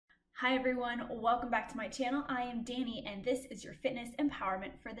Hi everyone, welcome back to my channel. I am Danye and this is your fitness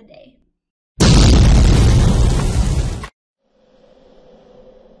empowerment for the day.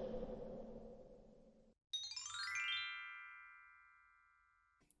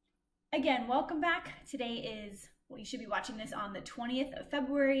 Again, welcome back. Today is, well, you should be watching this on the 20th of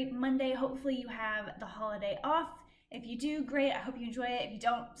February, Monday. Hopefully you have the holiday off. If you do, great. I hope you enjoy it. If you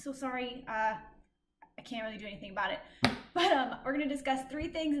don't, so sorry. I can't really do anything about it. But we're going to discuss 3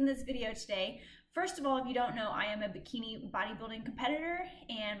 things in this video today. First of all, if you don't know, I am a bikini bodybuilding competitor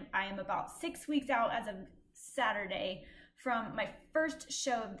and I am about 6 weeks out as of Saturday from my first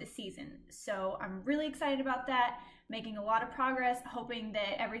show of the season. So I'm really excited about that, making a lot of progress, hoping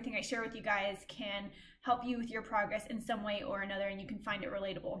that everything I share with you guys can help you with your progress in some way or another and you can find it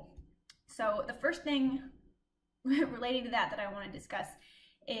relatable. So the first thing relating to that I want to discuss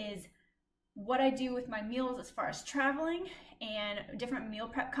is what I do with my meals as far as traveling and different meal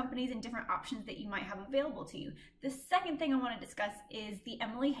prep companies and different options that you might have available to you. The second thing I want to discuss is the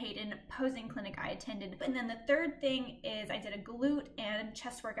Emily Hayden Posing Clinic I attended. And then the third thing is I did a glute and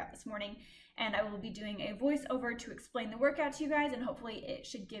chest workout this morning and I will be doing a voiceover to explain the workout to you guys, and hopefully it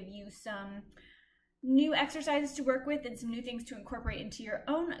should give you some new exercises to work with and some new things to incorporate into your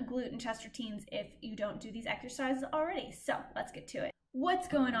own glute and chest routines if you don't do these exercises already. So let's get to it. What's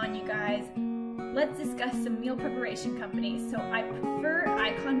going on, you guys? Let's discuss some meal preparation companies. So I prefer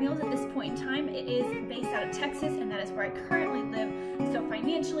Icon Meals at this point in time. It is based out of Texas and that is where I currently live. So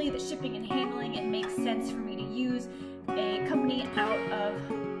financially, the shipping and handling, it makes sense for me to use a company out of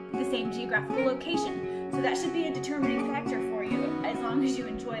the same geographical location. So that should be a determining factor for you as long as you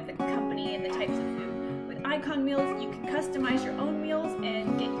enjoy the company and the types of food. With Icon Meals, you can customize your own meals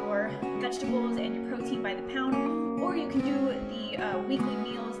and get your vegetables and your protein by the pound, or you can do the weekly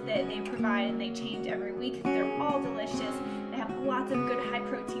meals that they provide and they change every week. They're all delicious. They have lots of good high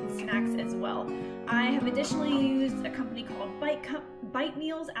protein snacks as well. I have additionally used a company called Bite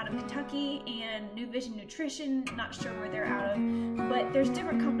Meals out of Kentucky and New Vision Nutrition, not sure where they're out of, but there's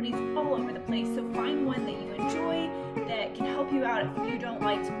different companies all over the place, so find one that you enjoy that can help you out if you don't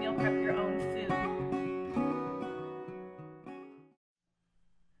like to meal prep your own food.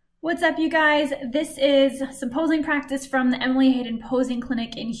 What's up, you guys? This is some posing practice from the Emily Hayden Posing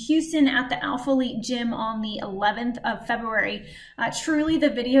Clinic in Houston at the Alpha Elite Gym on the 11th of February. Truly, the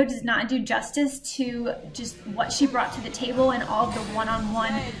video does not do justice to just what she brought to the table and all of the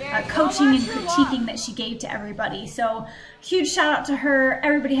one-on-one coaching and critiquing that she gave to everybody. So huge shout out to her.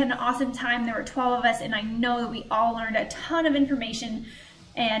 Everybody had an awesome time. There were 12 of us and I know that we all learned a ton of information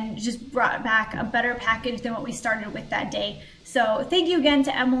and just brought back a better package than what we started with that day. So thank you again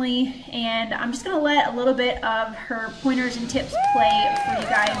to Emily, and I'm just going to let a little bit of her pointers and tips play for you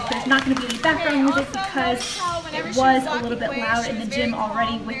guys. There's not going to be any background music because it was a little bit loud in the gym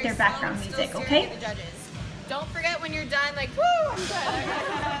already with their background music, okay? Don't forget when you're done, like, woo, I'm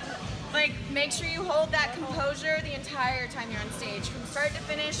done. Like, make sure you hold that composure the entire time you're on stage, from start to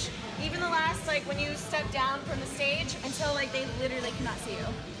finish, even the last, like, when you step down from the stage until, like, they literally cannot see you.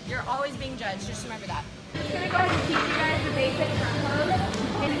 You're always being judged, just remember that. I'm just gonna go ahead and teach you guys the basic front pose,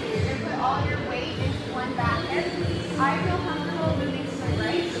 and you're gonna put all your weight into one back hip. I feel comfortable moving to my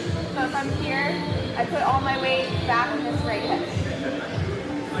right, so if I'm here, I put all my weight back in this right hip.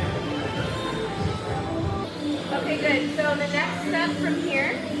 Okay, good. So the next step from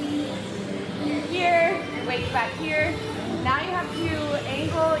here, you're here, your weight's back here. Now you have to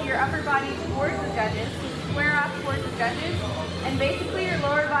angle your upper body towards the judges, square off towards the judges, and basically your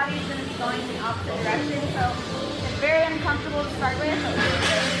lower body is going to be going in the opposite direction. So it's very uncomfortable to start with,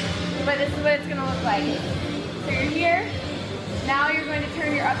 but this is what it's going to look like. So you're here. Now you're going to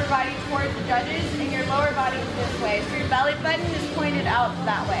turn your upper body towards the judges, and your lower body is this way. So your belly button is pointed out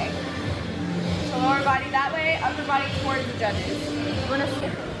that way. So lower body that way, upper body towards the judges. You want to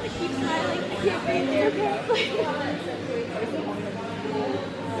keep smiling. I can't breathe here.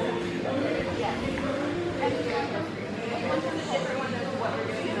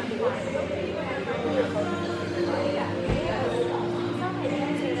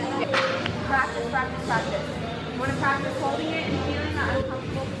 Practice. You want to practice holding it and feeling that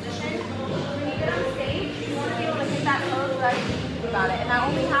uncomfortable position. When you get on stage, you want to be able to hit that pose without even thinking about it. And that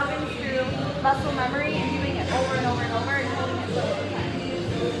only happens through muscle memory and doing it over and over and over and holding it so many times.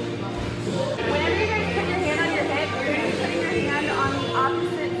 Whenever you guys put your hand on your hip, you're going to be putting your hand on the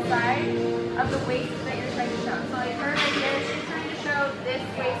opposite side of the waist that you're trying to show. So like her right here, she's trying to show this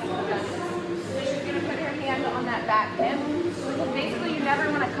waist to the judges. So she's going to put her hand on that back hip. Basically, you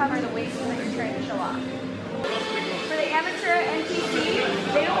never want to cover the waist that you're trying to show off. For the amateur NPC,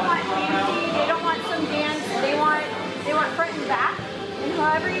 they don't want fancy, they don't want some dance, they want front and back. And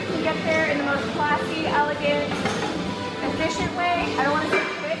however you can get there in the most classy, elegant, efficient way. I don't want to say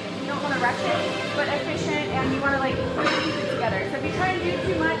quick, you don't want to rush it, but efficient, and you want to like really keep it together. So if you try to do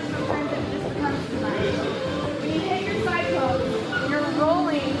too much, sometimes it just becomes too much. When you hit your side pose, you're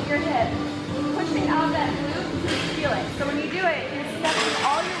rolling your hip, pushing out that glute to feel it. So when you do it, you're stepping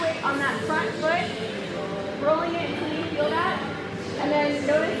all your weight on that front foot, rolling it until you feel that, and then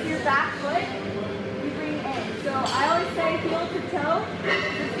notice your back foot, you bring in. So I always say heel to toe.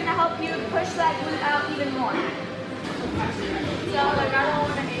 It's going to help you push that glute out even more. So like I don't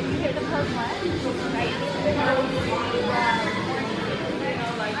want to, if you hit the pose left, right,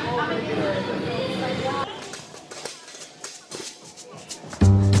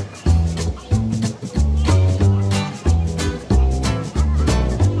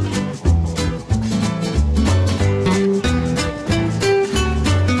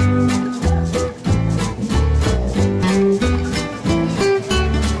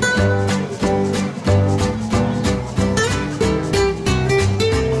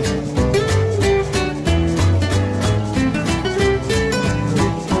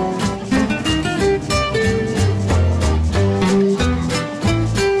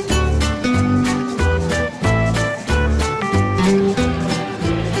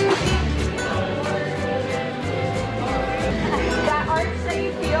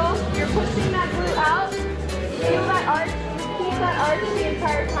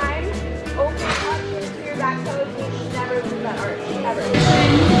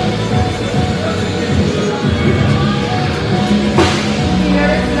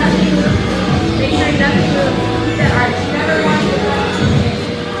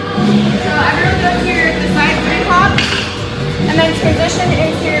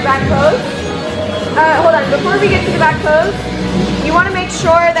 hold on, before we get to the back pose, you want to make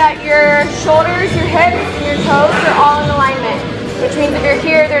sure that your shoulders, your hips, and your toes are all in alignment. Which means if you're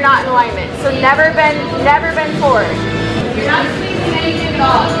here, they're not in alignment. So never bend forward. You're not squeezing anything at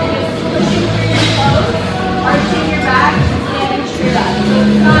all. You're just pushing through your toes, arching your back, and standing straight up. So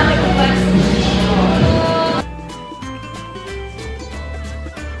it's not like a flex.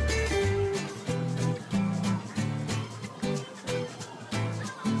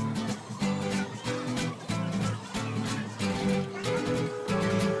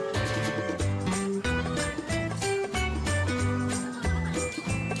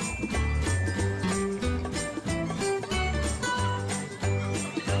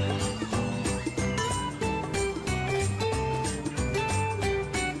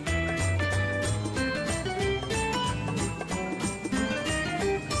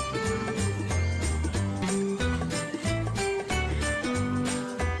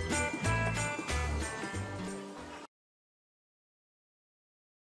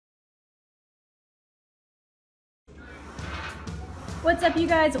 What's up, you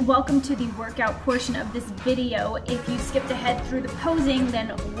guys? Welcome to the workout portion of this video. If you skipped ahead through the posing,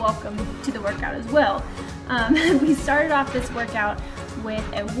 then welcome to the workout as well. We started off this workout with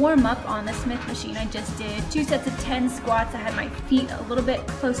a warm-up on the Smith machine. I just did 2 sets of 10 squats. I had my feet a little bit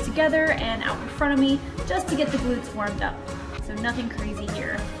close together and out in front of me just to get the glutes warmed up. So nothing crazy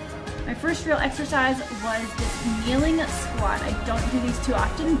here. My first real exercise was this kneeling squat. I don't do these too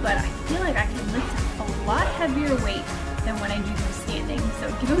often, but I feel like I can lift a lot heavier weight than when I do them standing. So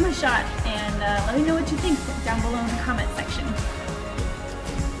give them a shot and let me know what you think down below in the comment section.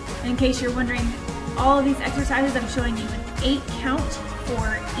 And in case you're wondering, all of these exercises I'm showing you an 8 count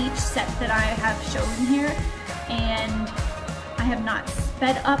for each set that I have shown here, and I have not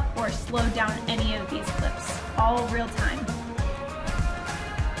sped up or slowed down any of these clips, all real time.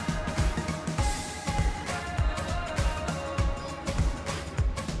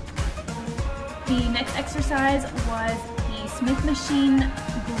 The next exercise was the Smith machine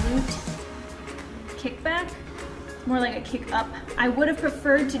glute kickback, more like a kick up. I would have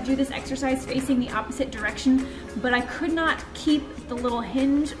preferred to do this exercise facing the opposite direction, but I could not keep the little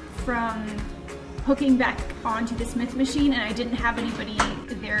hinge from hooking back onto the Smith machine, and I didn't have anybody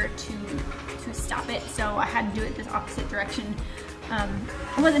there to stop it, so I had to do it this opposite direction.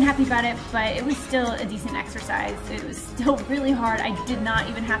 I wasn't happy about it, but it was still a decent exercise. It was still really hard. I did not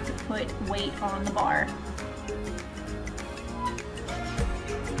even have to put weight on the bar.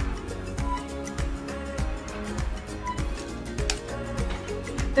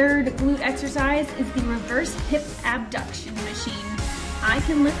 Third glute exercise is the reverse hip abduction machine. I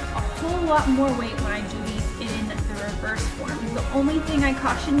can lift a whole lot more weight when I do these in the reverse form. The only thing I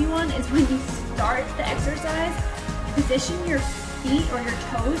caution you on is when you start the exercise, position your feet or your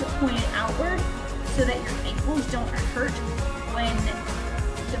toes pointed outward so that your ankles don't hurt when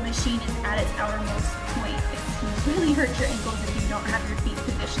the machine is at its outermost point. It's really hurt your ankles if you don't have your feet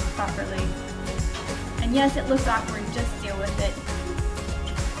positioned properly. And yes, it looks awkward, just deal with it.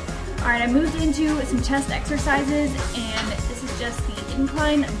 Alright, I moved into some chest exercises, and this is just the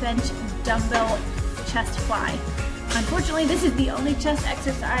incline bench dumbbell chest fly. Unfortunately, this is the only chest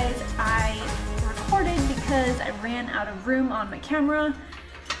exercise I recorded because I ran out of room on my camera,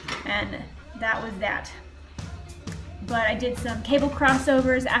 and that was that. But I did some cable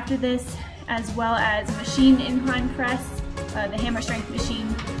crossovers after this, as well as machine incline press, the hammer strength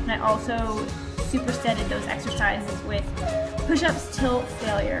machine, and I also supersetted those exercises with push-ups till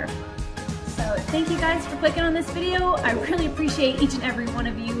failure. So thank you guys for clicking on this video. I really appreciate each and every one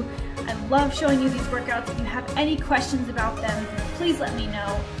of you. I love showing you these workouts. If you have any questions about them, please let me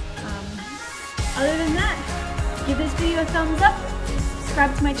know. Other than that, give this video a thumbs up,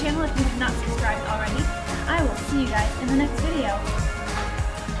 subscribe to my channel if you have not subscribed already. I will see you guys in the next video.